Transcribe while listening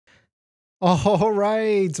All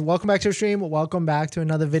right, welcome back to the stream. Welcome back to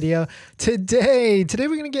another video. Today we're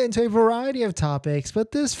going to get into a variety of topics,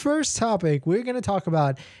 but this first topic we're going to talk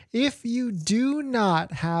about if you do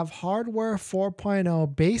not have hardware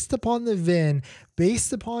 4.0 based upon the VIN,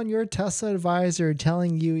 based upon your Tesla advisor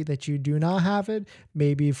telling you that you do not have it,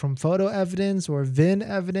 maybe from photo evidence or VIN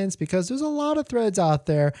evidence, because there's a lot of threads out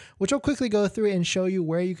there, which I'll quickly go through and show you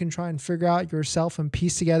where you can try and figure out yourself and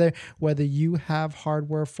piece together whether you have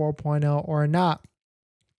hardware 4.0 or not.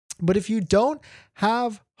 But if you don't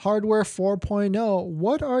have hardware 4.0,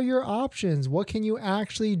 what are your options? What can you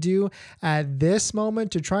actually do at this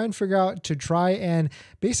moment to try and figure out, to try and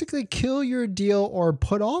basically kill your deal or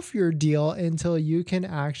put off your deal until you can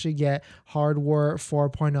actually get hardware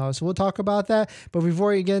 4.0? So we'll talk about that. But before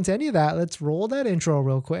we get into any of that, let's roll that intro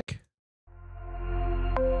real quick.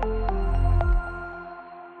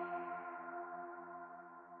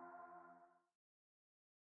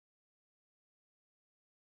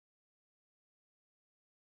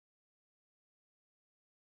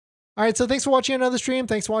 All right, so thanks for watching another stream.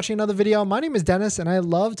 Thanks for watching another video. My name is Dennis, and I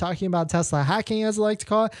love talking about Tesla hacking, as I like to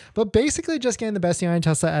call it, but basically just getting the best deal on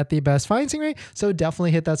Tesla at the best financing rate. So definitely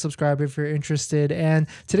hit that subscribe if you're interested. And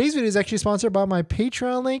today's video is actually sponsored by my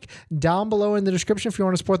Patreon link down below in the description if you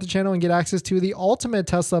want to support the channel and get access to the ultimate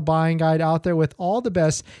Tesla buying guide out there with all the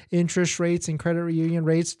best interest rates and credit reunion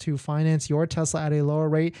rates to finance your Tesla at a lower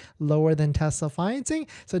rate, lower than Tesla financing.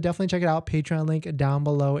 So definitely check it out. Patreon link down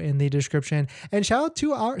below in the description. And shout out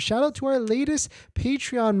to our latest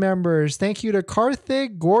Patreon members. Thank you to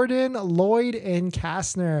Karthik, Gordon, Lloyd, and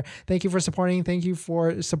Kastner. Thank you for supporting. Thank you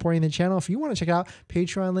for supporting the channel. If you want to check out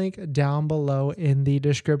Patreon link down below in the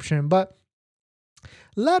description. But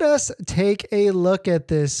let us take a look at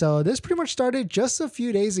this. So this pretty much started just a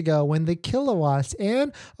few days ago when the Kilowatts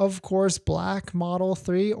and of course Black Model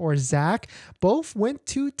 3 or Zach both went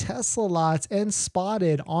to Tesla lots and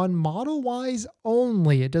spotted on Model Ys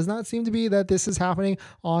only. It does not seem to be that this is happening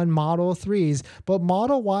on Model 3s, but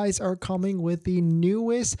Model Ys are coming with the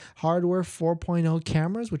newest hardware 4.0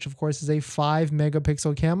 cameras, which of course is a 5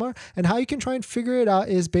 megapixel camera. And how you can try and figure it out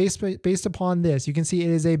is based upon this. You can see it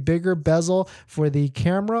is a bigger bezel for the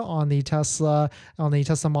camera on the Tesla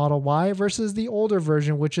Model Y versus the older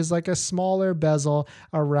version, which is like a smaller bezel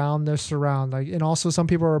around the surround. And also some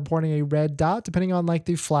people are reporting a red dot depending on like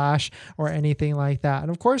the flash or anything like that. And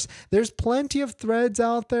of course, there's plenty of threads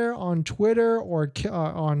out there on Twitter or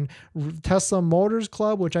on Tesla Motors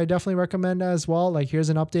Club, which I definitely recommend as well. Like here's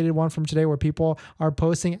an updated one from today where people are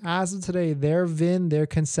posting as of today their VIN, their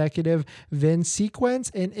consecutive VIN sequence,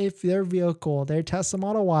 and if their vehicle, their Tesla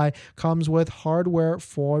Model Y, comes with hardware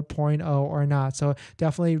 4.0 or not. So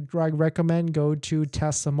definitely recommend go to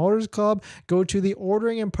Tesla Motors Club, go to the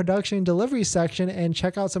ordering and production and delivery section and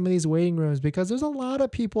check out some of these waiting rooms, because there's a lot of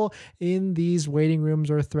people in these waiting rooms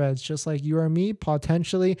or threads, just like you or me,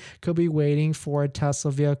 potentially could be waiting for Tesla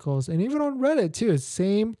vehicles. And even on Reddit too,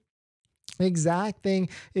 same exact thing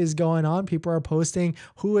is going on. People are posting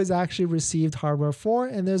who has actually received hardware 4,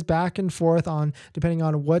 and there's back and forth on depending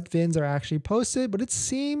on what VINs are actually posted. But it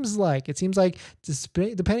seems like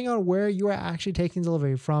depending on where you are actually taking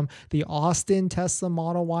delivery, from the Austin Tesla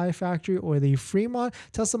Model Y factory or the Fremont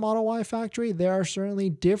Tesla Model Y factory, there are certainly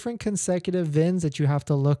different consecutive VINs that you have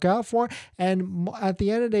to look out for. And at the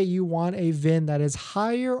end of the day, you want a VIN that is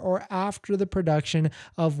higher or after the production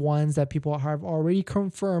of ones that people have already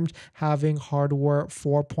confirmed having hardware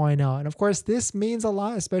 4.0. And of course, this means a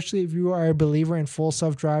lot, especially if you are a believer in full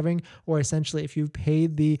self-driving, or essentially if you've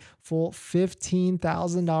paid the full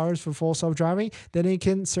 $15,000 for full self-driving, then it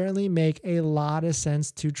can certainly make a lot of sense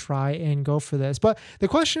to try and go for this. But the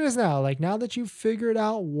question is now that you've figured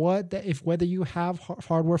out whether you have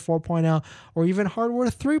hardware 4.0 or even hardware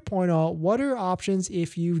 3.0, what are options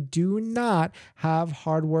if you do not have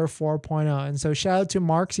hardware 4.0? And so shout out to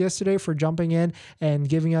Marks yesterday for jumping in and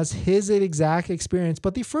giving us his exact experience.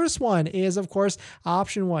 But the first one is, of course,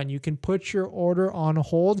 option 1. You can put your order on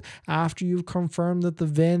hold after you've confirmed that the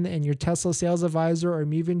VIN and your Tesla sales advisor, or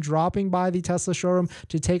even dropping by the Tesla showroom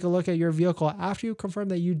to take a look at your vehicle. After you confirm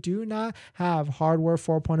that you do not have hardware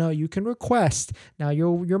 4.0, you can request. Now,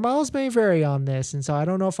 your miles may vary on this, and so I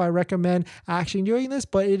don't know if I recommend actually doing this,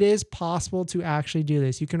 but it is possible to actually do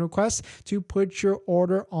this. You can request to put your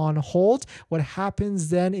order on hold. What happens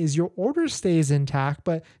then is your order stays intact,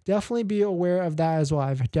 but definitely be aware of that as well.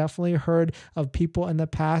 I've definitely heard of people in the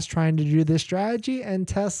past trying to do this strategy, and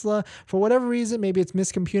Tesla, for whatever reason, maybe it's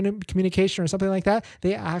miscommunication or something like that,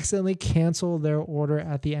 they accidentally cancel their order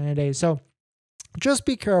at the end of the day. So Just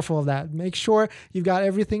be careful of that. Make sure you've got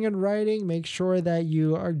everything in writing. Make sure that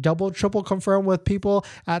you are triple confirm with people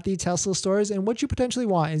at the Tesla stores. And what you potentially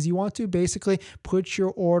want is you want to basically put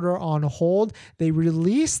your order on hold. They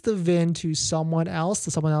release the VIN to someone else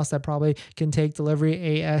that probably can take delivery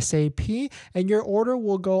ASAP. And your order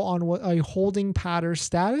will go on a holding pattern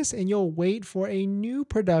status, and you'll wait for a new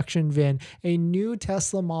production VIN, a new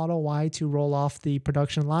Tesla Model Y to roll off the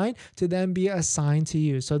production line to then be assigned to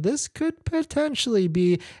you. So this could potentially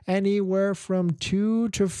be anywhere from 2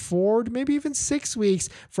 to 4, maybe even 6 weeks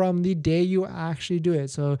from the day you actually do it.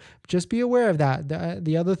 So just be aware of that.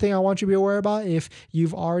 The other thing I want you to be aware about, if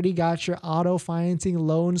you've already got your auto financing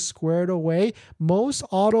loan squared away, most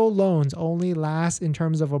auto loans only last in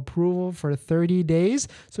terms of approval for 30 days.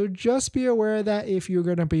 So just be aware that if you're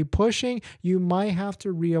going to be pushing, you might have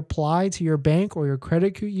to reapply to your bank or your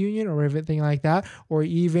credit union or everything like that. Or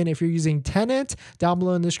even if you're using Tenet, down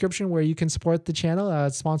below in the description where you can support the channel.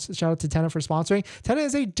 Shout out to Tenet for sponsoring. Tenet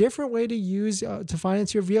is a different way to use to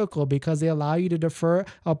finance your vehicle because they allow you to defer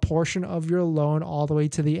a portion of your loan all the way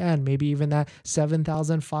to the end, maybe even that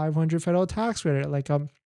 $7,500 federal tax credit, like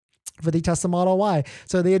for the Tesla Model Y.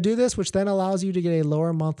 So they do this, which then allows you to get a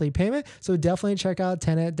lower monthly payment. So definitely check out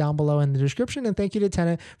Tenet down below in the description. And thank you to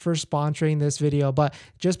Tenet for sponsoring this video. But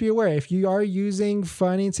just be aware, if you are using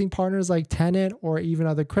financing partners like Tenet or even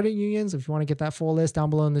other credit unions, if you want to get that full list down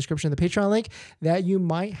below in the description of the Patreon link, that you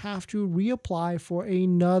might have to reapply for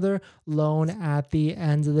another loan at the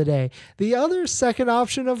end of the day. The other second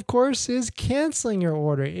option, of course, is canceling your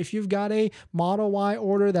order. If you've got a Model Y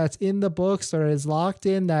order that's in the books or is locked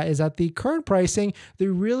in, that is at the current pricing, the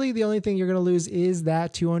only thing you're going to lose is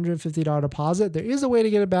that $250 deposit. There is a way to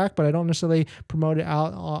get it back, but I don't necessarily promote it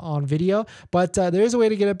out on video, but there is a way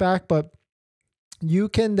to get it back. But you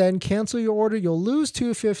can then cancel your order. You'll lose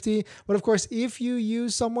 $250. But of course, if you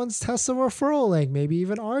use someone's Tesla referral link, maybe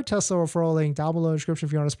even our Tesla referral link down below in the description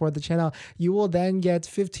if you want to support the channel, you will then get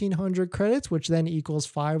 1,500 credits, which then equals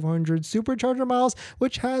 500 supercharger miles,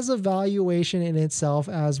 which has a valuation in itself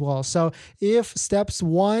as well. So if step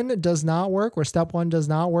one does not work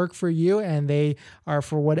for you and they are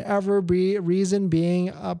for whatever reason being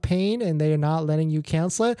a pain and they are not letting you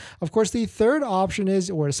cancel it, of course, the third option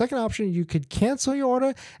is, or the second option, you could cancel your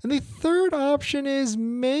order. And the third option is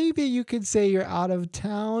maybe you could say you're out of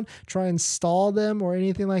town, try and stall them or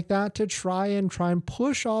anything like that to try and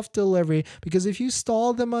push off delivery. Because if you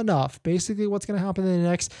stall them enough, basically what's going to happen in the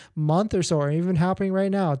next month or so, or even happening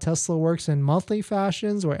right now, Tesla works in monthly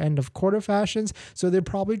fashions or end of quarter fashions. So they're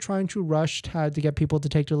probably trying to rush to get people to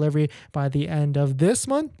take delivery by the end of this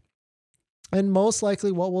month. And most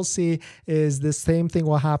likely what we'll see is the same thing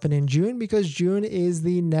will happen in June, because June is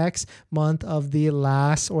the next month of the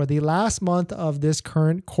last month of this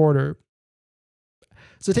current quarter.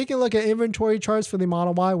 So taking a look at inventory charts for the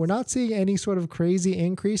Model Y, we're not seeing any sort of crazy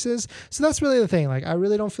increases. So that's really the thing. Like, I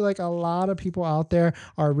really don't feel like a lot of people out there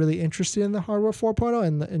are really interested in the hardware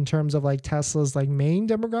 4.0 in terms of like Tesla's like main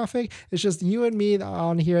demographic. It's just you and me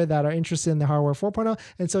on here that are interested in the hardware 4.0.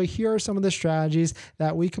 And so here are some of the strategies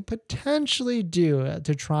that we could potentially do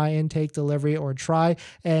to try and take delivery or try.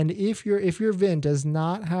 And if your VIN does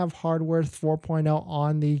not have hardware 4.0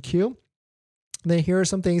 on the queue, then here are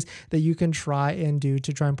some things that you can try and do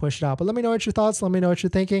to try and push it out. But let me know what your thoughts. Let me know what you're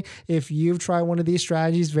thinking. If you've tried one of these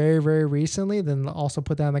strategies very, very recently, then also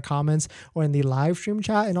put that in the comments or in the live stream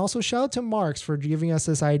chat. And also shout out to Marks for giving us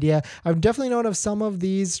this idea. I've definitely known of some of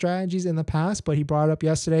these strategies in the past, but he brought it up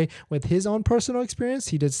yesterday with his own personal experience.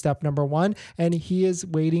 He did step number 1, and he is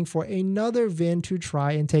waiting for another VIN to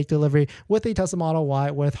try and take delivery with a Tesla Model Y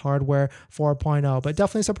with hardware 4.0. But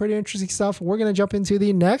definitely some pretty interesting stuff. We're going to jump into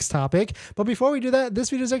the next topic. But before we do that, this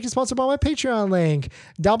video is actually sponsored by my Patreon link.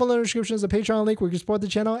 Down below in the description is a Patreon link where you can support the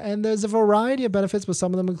channel, and there's a variety of benefits, but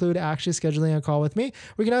some of them include actually scheduling a call with me,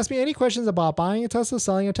 where you can ask me any questions about buying a Tesla,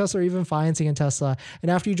 selling a Tesla, or even financing a Tesla. And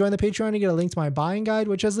after you join the Patreon, you get a link to my buying guide,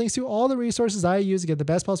 which has links to all the resources I use to get the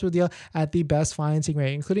best possible deal at the best financing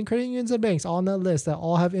rate, including credit unions and banks, all on that list that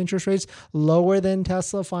all have interest rates lower than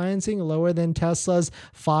Tesla financing, lower than Tesla's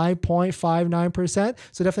 5.59%.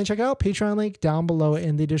 So definitely check it out. Patreon link down below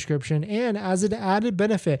in the description. And as an added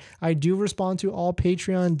benefit, I do respond to all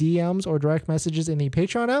Patreon DMs or direct messages in the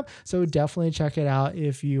Patreon app, so definitely check it out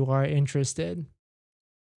if you are interested.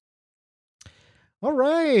 All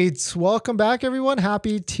right, welcome back, everyone.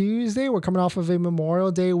 Happy Tuesday. We're coming off of a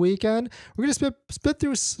Memorial Day weekend. We're gonna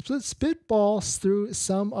spitballs through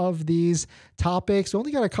some of these topics. We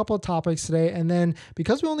only got a couple of topics today. And then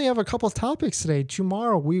because we only have a couple of topics today,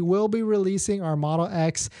 tomorrow we will be releasing our Model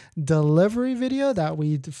X delivery video that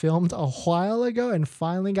we filmed a while ago and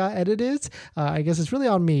finally got edited. I guess it's really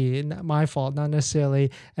on me, my fault, not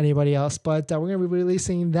necessarily anybody else, but we're going to be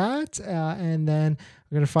releasing that. And then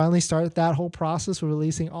we're going to finally start that whole process. We're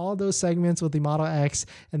releasing all those segments with the Model X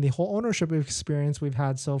and the whole ownership experience we've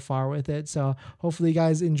had so far with it. So hopefully you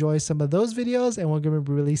guys enjoy some of those videos, and we're going to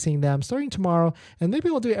be releasing them starting tomorrow. And maybe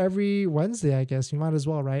we'll do it every Wednesday, I guess. You might as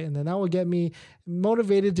well, right? And then that will get me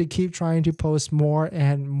motivated to keep trying to post more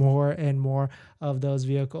and more and more of those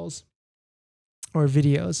vehicles or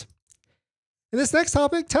videos. In this next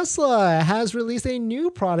topic, Tesla has released a new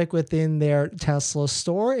product within their Tesla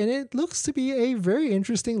store, and it looks to be a very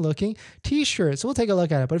interesting looking t-shirt. So we'll take a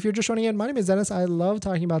look at it. But if you're just joining in, my name is Dennis. I love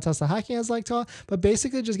talking about Tesla hacking, as I like to talk, but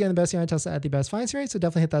basically just getting the best behind Tesla at the best financing rate. So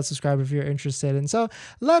definitely hit that subscribe if you're interested. And so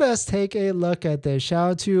let us take a look at this.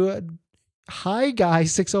 Shout out to Hi Guy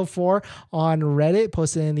 604 on Reddit,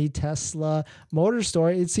 posted in the Tesla Motor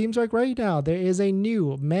Store. It seems like right now there is a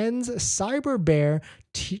new men's Cyber Bear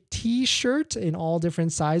t-shirt in all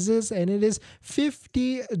different sizes, and it is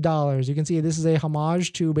 $50. You can see this is a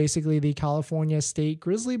homage to basically the California state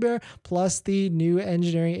grizzly bear plus the new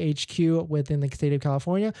engineering HQ within the state of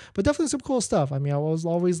California. But definitely some cool stuff. I mean, I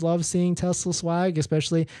always love seeing Tesla swag,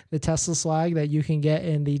 especially the Tesla swag that you can get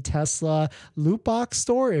in the Tesla loot box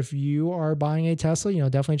store. If you are buying a Tesla,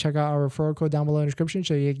 definitely check out our referral code down below in the description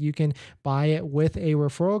so you can buy it with a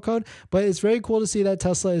referral code. But it's very cool to see that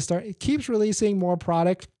Tesla keeps releasing more product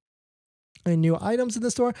and new items in the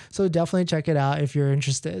store. So definitely check it out if you're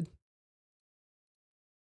interested.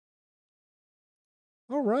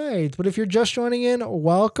 All right. But if you're just joining in,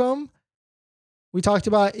 welcome. We talked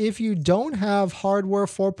about if you don't have hardware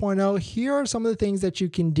 4.0, here are some of the things that you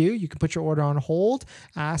can do. You can put your order on hold,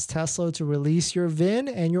 ask Tesla to release your VIN,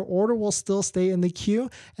 and your order will still stay in the queue,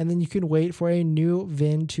 and then you can wait for a new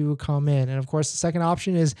VIN to come in. And of course, the second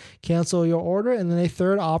option is cancel your order, and then a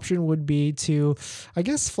third option would be to, I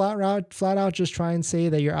guess, flat out just try and say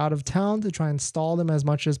that you're out of town to try and stall them as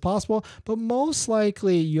much as possible. But most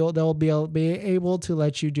likely, they'll be able to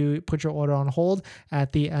let you put your order on hold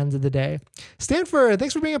at the end of the day. Thanks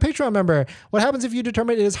for being a Patreon member. What happens if you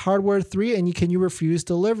determine it is hardware 3 and can you refuse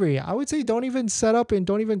delivery? I would say don't even set up and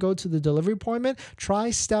don't even go to the delivery appointment. Try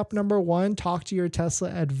step number 1, talk to your Tesla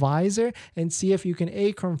advisor and see if you can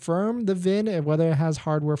confirm the VIN, whether it has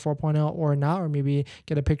hardware 4.0 or not, or maybe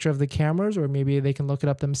get a picture of the cameras, or maybe they can look it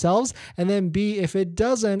up themselves. And then B, if it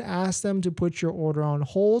doesn't, ask them to put your order on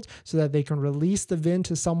hold so that they can release the VIN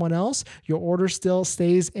to someone else. Your order still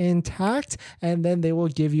stays intact, and then they will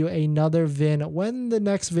give you another VIN when the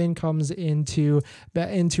next VIN comes into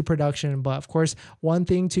production. But of course, one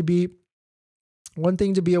thing to be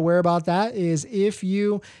aware about that is if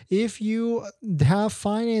you have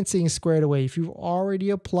financing squared away, if you've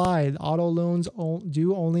already applied, auto loans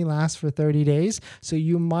do only last for 30 days. So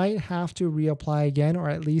you might have to reapply again, or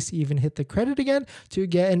at least even hit the credit again to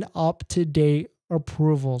get an up-to-date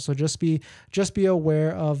approval. So just be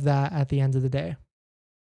aware of that at the end of the day.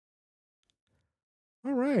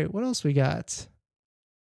 All right, what else we got?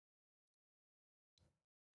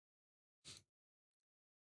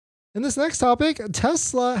 In this next topic,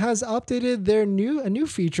 Tesla has updated a new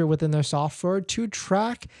feature within their software to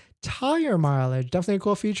track tire mileage. Definitely a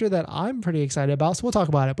cool feature that I'm pretty excited about, so we'll talk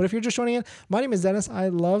about it. But if you're just joining in, my name is Dennis. I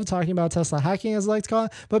love talking about Tesla hacking, as I like to call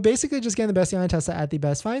it, but basically just getting the best behind Tesla at the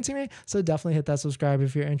best financing rate. So definitely hit that subscribe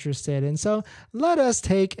if you're interested. And so let us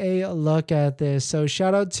take a look at this. So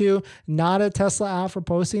shout out to Not a Tesla app for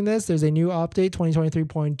posting this. There's a new update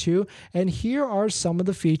 2023.2, and here are some of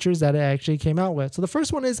the features that it actually came out with. So the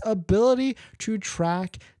first one is ability to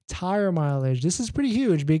track tire mileage. This is pretty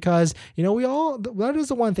huge because, that is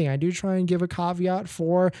the one thing I do try and give a caveat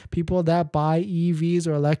for people that buy EVs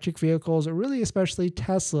or electric vehicles, or really especially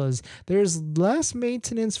Teslas. There's less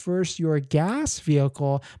maintenance versus your gas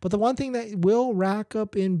vehicle, but the one thing that will rack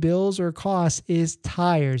up in bills or costs is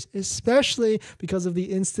tires, especially because of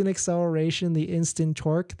the instant acceleration, the instant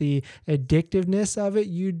torque, the addictiveness of it.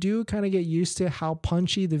 You do kind of get used to how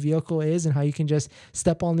punchy the vehicle is and how you can just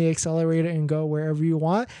step on the accelerator and go wherever you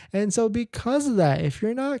want. And so because of that, if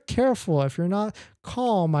you're not careful, if you're not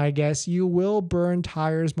calm, I guess, you will burn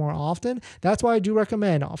tires more often. That's why I do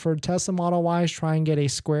recommend for Tesla Model Ys, try and get a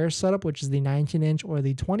square setup, which is the 19-inch or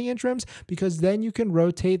the 20-inch rims, because then you can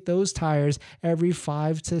rotate those tires every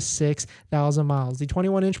 5,000 to 6,000 miles. The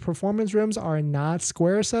 21-inch performance rims are not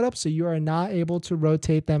square setup, so you are not able to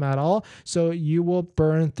rotate them at all. So you will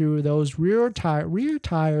burn through those rear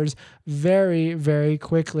tires very, very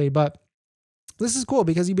quickly. But This is cool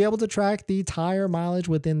because you'll be able to track the tire mileage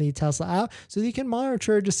within the Tesla app, so you can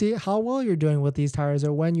monitor to see how well you're doing with these tires,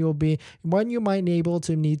 or when you might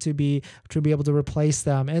need to be able to replace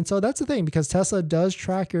them. And so that's the thing, because Tesla does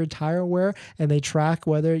track your tire wear, and they track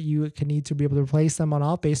whether you can need to be able to replace them or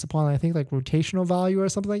not based upon, I think, like rotational value or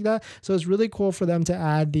something like that. So it's really cool for them to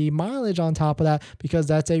add the mileage on top of that, because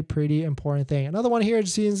that's a pretty important thing. Another one here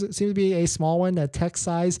seems to be a small one, a text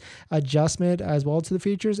size adjustment as well to the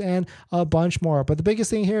features, and a bunch more. But the biggest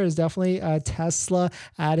thing here is definitely Tesla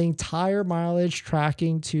adding tire mileage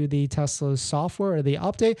tracking to the Tesla software, or the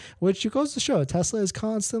update, which goes to show Tesla is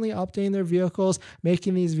constantly updating their vehicles,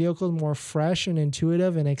 making these vehicles more fresh and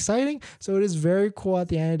intuitive and exciting. So it is very cool at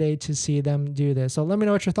the end of the day to see them do this. So let me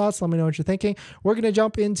know what your thoughts, let me know what you're thinking. We're going to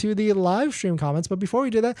jump into the live stream comments, but before we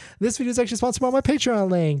do that, this video is actually sponsored by my Patreon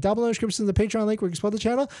link. Down below in the description is the Patreon link where you can support the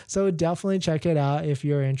channel, so definitely check it out if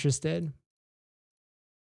you're interested.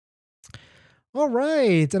 All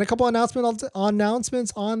right, and a couple announcements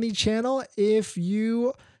on the channel. If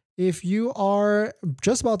you are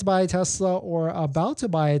just about to buy a Tesla or about to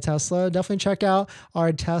buy a Tesla, definitely check out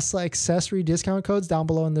our Tesla accessory discount codes down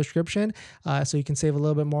below in the description, so you can save a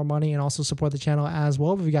little bit more money and also support the channel as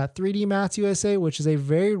well. We've got 3D Mats USA, which is a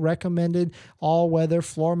very recommended all-weather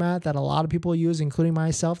floor mat that a lot of people use, including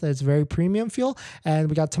myself, that's very premium feel. And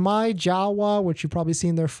we got Tamai, Jawa, which you've probably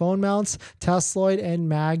seen their phone mounts, Tesloid, and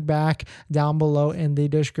MAGBAK down below in the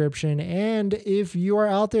description. And if you are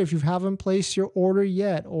out there, if you haven't placed your order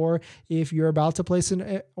yet, or if you're about to place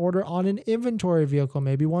an order on an inventory vehicle,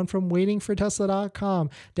 maybe one from waitingfortesla.com,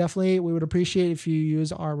 definitely we would appreciate if you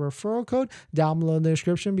use our referral code down below in the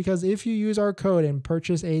description, because if you use our code and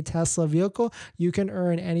purchase a Tesla vehicle, you can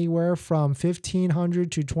earn anywhere from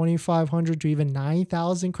 1,500 to 2,500 to even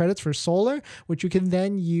 9,000 credits for solar, which you can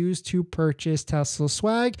then use to purchase Tesla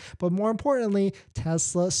swag, but more importantly,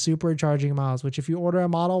 Tesla supercharging miles, which if you order a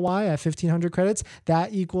Model Y at 1,500 credits,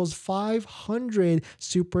 that equals 500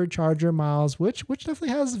 supercharger miles, which definitely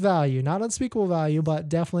has value, not unspeakable value, but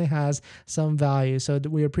definitely has some value. So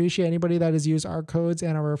we appreciate anybody that has used our codes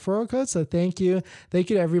and our referral codes. So thank you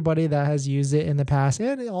to everybody that has used it in the past,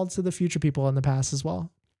 and also the future people in the past as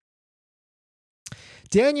well.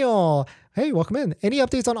 Daniel, hey, welcome in. Any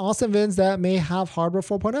updates on Austin VINs that may have hardware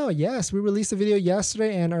 4.0? Yes, we released a video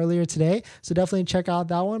yesterday and earlier today, so definitely check out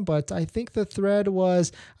that one. But I think the thread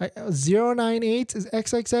was 098 is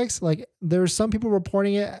XXX. Like, there's some people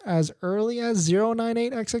reporting it as early as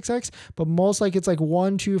 098 XXX, but most like it's like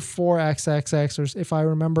 124 XXX, or if I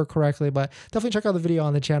remember correctly. But definitely check out the video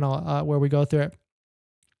on the channel where we go through it.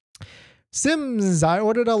 Sims, I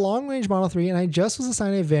ordered a long-range Model 3 and I just was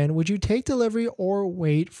assigned a VIN. Would you take delivery or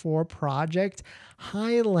wait for Project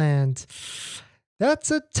Highland?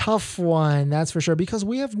 That's a tough one, that's for sure, because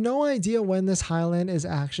we have no idea when this Highland is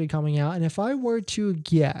actually coming out. And if I were to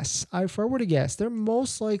guess, they're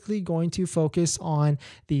most likely going to focus on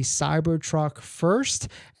the Cybertruck first,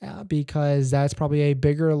 because that's probably a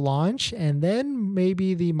bigger launch, and then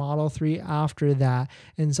maybe the Model 3 after that.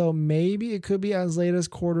 And so maybe it could be as late as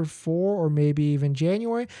Q4 or maybe even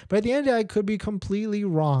January. But at the end of the day, I could be completely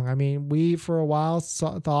wrong. I mean, we for a while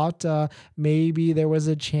thought maybe there was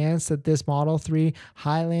a chance that this Model 3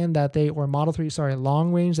 Highland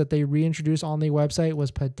long range that they reintroduced on the website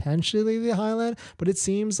was potentially the Highland, but it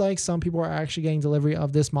seems like some people are actually getting delivery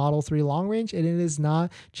of this Model 3 long range, and it is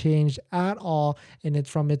not changed at all, and it's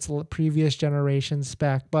from its previous generation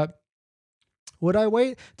spec. But would I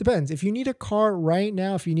wait? Depends. If you need a car right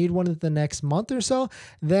now, if you need one in the next month or so,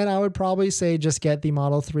 then I would probably say just get the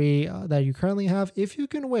Model 3 that you currently have. If you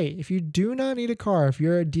can wait, if you do not need a car, if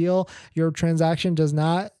your transaction does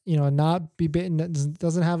not,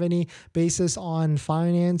 doesn't have any basis on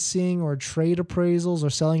financing or trade appraisals or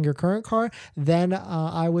selling your current car, then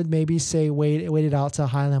I would maybe say wait it out to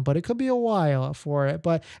Highland, but it could be a while for it.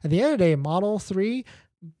 But at the end of the day, Model 3,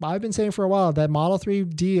 I've been saying for a while that Model 3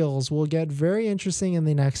 deals will get very interesting in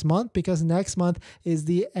the next month, because next month is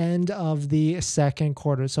the end of the second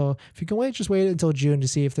quarter. So if you can wait, just wait until June to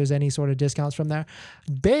see if there's any sort of discounts from there.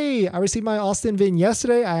 Bay, I received my Austin VIN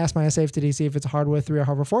yesterday. I asked my safe, did he see if it's hardware 3 or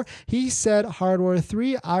hardware 4? He said hardware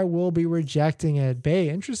 3. I will be rejecting it. Bay,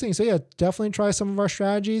 interesting. So yeah, definitely try some of our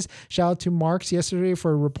strategies. Shout out to Marks yesterday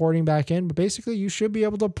for reporting back in. But basically, you should be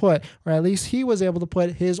able to put, or at least he was able to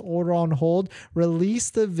put his order on hold,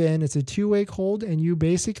 release the VIN. It's a 2-week hold, and you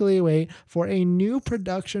basically wait for a new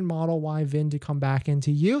production Model Y VIN to come back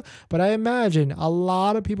into you. But I imagine a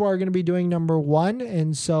lot of people are going to be doing number 1,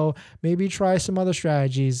 and so maybe try some other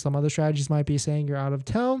strategies. Some other strategies might be saying you're out of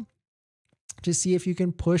town. to see if you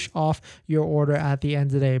can push off your order at the end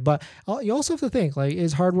of the day. But you also have to think, like,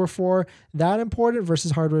 is hardware 4 that important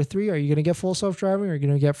versus hardware 3? Are you going to get full self-driving, or are you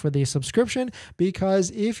going to get for the subscription?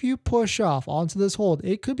 Because if you push off onto this hold,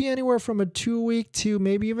 it could be anywhere from a 2-week to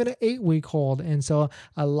maybe even an 8-week hold. And so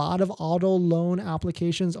a lot of auto loan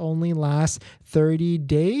applications only last 30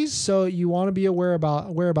 days. So you want to be aware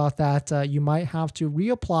about that. You might have to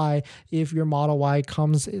reapply if your Model Y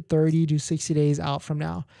comes 30 to 60 days out from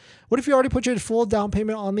now. What if you already put your full down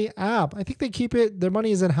payment on the app? I think they keep it, their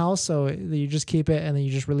money is in-house, so you just keep it and then you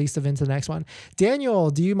just release the VIN to the next one. Daniel,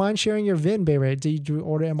 do you mind sharing your VIN, Bayrate? Did you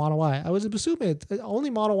order a Model Y? I was assuming only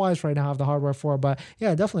Model Ys right now have the hardware 4, but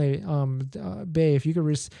yeah, definitely, Bay, if you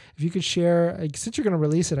could share, since you're going to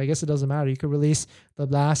release it, I guess it doesn't matter. You could release the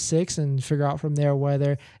last 6 and figure out from there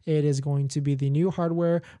whether it is going to be the new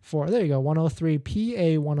hardware for, there you go, 103,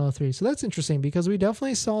 PA103. So that's interesting because we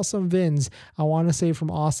definitely saw some VINs, I want to say from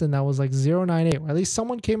Austin, that was like 098, or at least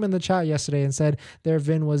someone came in the chat yesterday and said their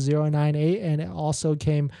VIN was 098, and it also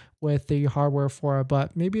came with the hardware for it.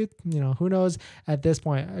 But maybe, who knows at this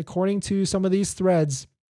point. According to some of these threads,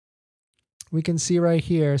 we can see right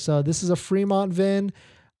here. So this is a Fremont VIN.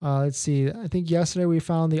 Let's see. I think yesterday we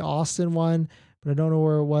found the Austin one, but I don't know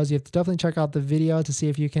where it was. You have to definitely check out the video to see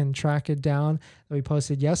if you can track it down that we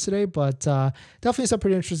posted yesterday, but definitely some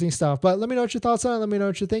pretty interesting stuff. But let me know what your thoughts on it. Let me know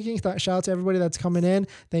what you're thinking. Shout out to everybody that's coming in.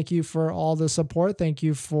 Thank you for all the support. Thank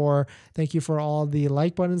you for all the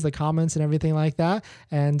like buttons, the comments, and everything like that.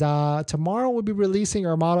 And tomorrow we'll be releasing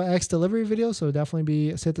our Model X delivery video, so definitely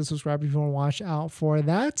hit the subscribe if you want to watch out for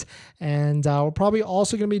that. And we're probably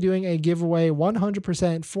also going to be doing a giveaway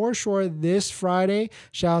 100% for sure this Friday.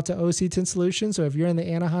 Shout out to OC Tint Solutions. So if you're in the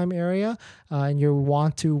Anaheim area and you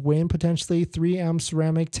want to win potentially 3M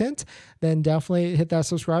ceramic tint, then definitely hit that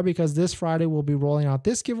subscribe, because this Friday we'll be rolling out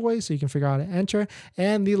this giveaway so you can figure out how to enter.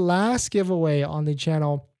 And the last giveaway on the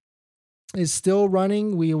channel is still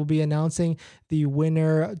running. We will be announcing the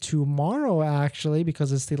winner tomorrow, actually,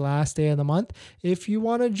 because it's the last day of the month. If you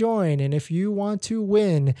want to join and if you want to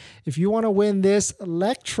win this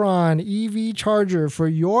Electron EV charger for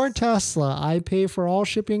your Tesla, I pay for all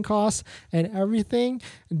shipping costs and everything.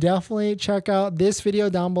 Definitely check out this video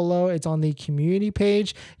down below. It's on the community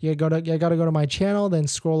page. You gotta go to my channel, then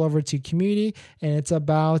scroll over to community, and it's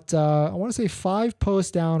about I want to say 5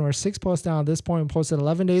 posts down or 6 posts down at this point. We posted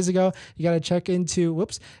 11 days ago. You got to check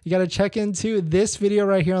into this video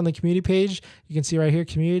right here on the community page. You can see right here,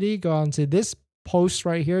 community, go on to this post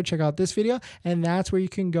right here, check out this video, and that's where you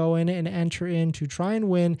can go in and enter in to try and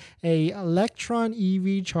win a Electron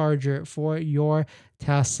EV charger for your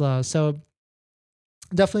Tesla. So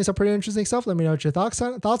definitely some pretty interesting stuff. Let me know what your thoughts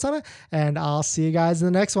on it, and I'll see you guys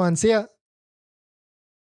in the next one. See ya.